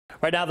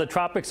Right now, the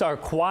tropics are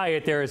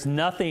quiet. There is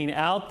nothing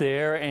out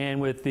there,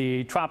 and with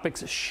the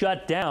tropics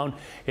shut down,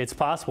 it's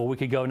possible we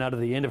could go now to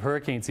the end of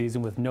hurricane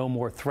season with no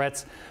more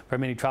threats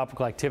from any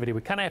tropical activity. We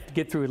kind of have to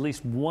get through at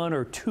least 1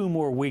 or 2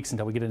 more weeks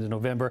until we get into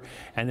November,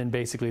 and then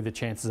basically the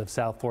chances of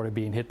South Florida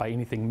being hit by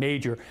anything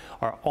major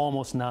are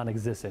almost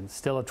non-existent.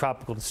 Still, a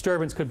tropical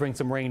disturbance could bring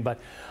some rain, but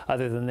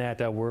other than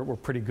that, we're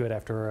pretty good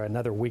after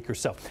another week or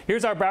so.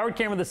 Here's our Broward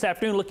camera this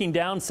afternoon, looking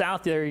down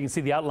south. There you can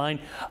see the outline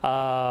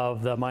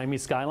of the Miami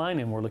skyline,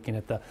 and we're looking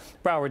at the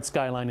Broward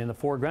skyline in the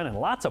foreground, and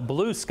lots of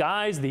blue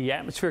skies. The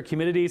atmospheric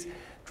humidity's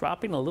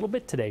dropping a little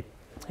bit today.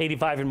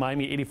 85 in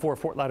Miami, 84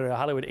 Fort Lauderdale,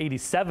 Hollywood,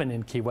 87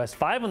 in Key West.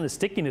 5 on the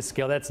stickiness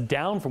scale. That's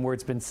down from where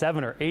it's been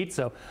 7 or 8,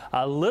 so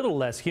a little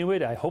less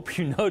humid. I hope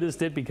you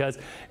noticed it because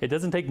it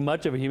doesn't take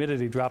much of a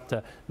humidity drop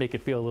to make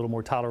it feel a little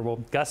more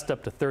tolerable. Gust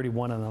up to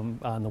 31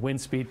 on the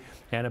wind speed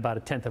and about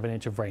 1/10 of an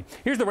inch of rain.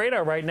 Here's the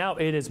radar right now.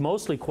 It is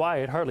mostly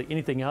quiet, hardly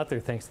anything out there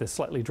thanks to the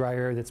slightly dry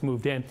air that's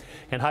moved in.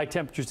 And high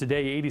temperatures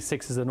today,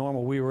 86 is the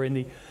normal. We were in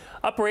the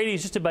upper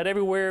 80s just about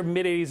everywhere,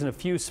 mid 80s in a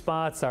few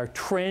spots. Our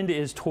trend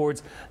is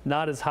towards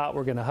not as hot.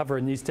 We're going to hover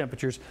in these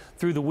temperatures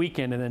through the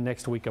weekend, and then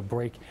next week a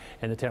break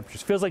in the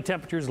temperatures. Feels like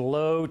temperatures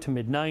low to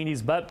mid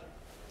 90s, but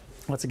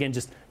once again,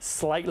 just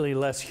slightly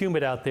less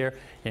humid out there,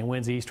 and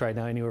winds east right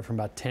now anywhere from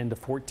about 10 to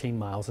 14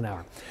 miles an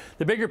hour.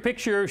 The bigger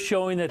picture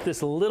showing that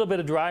this little bit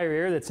of drier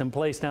air that's in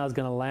place now is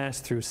going to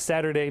last through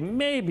Saturday,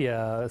 maybe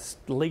a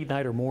late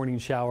night or morning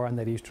shower on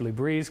that easterly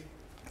breeze.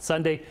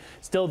 Sunday,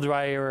 still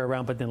dry air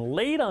around, but then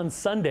late on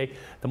Sunday,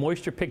 the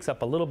moisture picks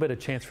up a little bit, a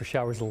chance for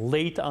showers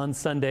late on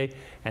Sunday,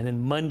 and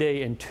then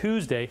Monday and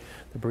Tuesday,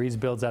 the breeze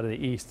builds out of the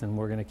east, and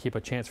we're going to keep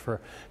a chance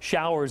for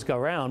showers go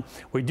around.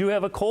 We do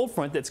have a cold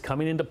front that's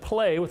coming into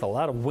play with a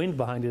lot of wind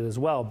behind it as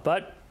well,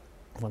 but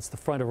once the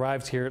front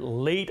arrives here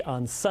late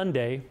on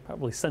Sunday,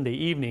 probably Sunday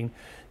evening,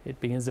 it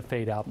begins to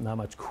fade out. Not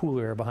much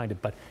cooler air behind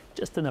it, but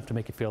just enough to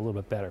make it feel a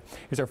little bit better.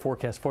 Here's our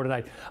forecast for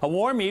tonight. A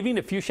warm evening,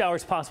 a few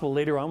showers possible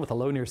later on with a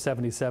low near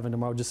 77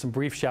 tomorrow. Just some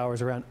brief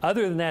showers around.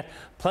 Other than that,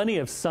 plenty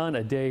of sun,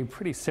 a day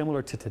pretty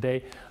similar to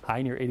today,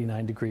 high near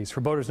 89 degrees.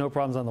 For boaters, no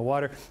problems on the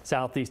water.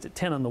 Southeast at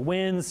 10 on the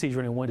winds, seas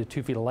running 1 to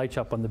 2 feet of light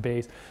chop on the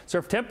bays.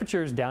 Surf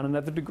temperatures down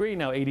another degree,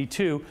 now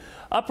 82.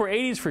 Upper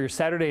 80s for your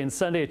Saturday and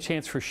Sunday, a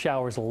chance for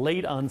showers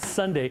late on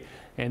Sunday,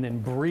 and then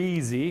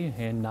breezy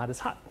and not as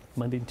hot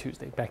Monday and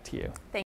Tuesday. Back to you.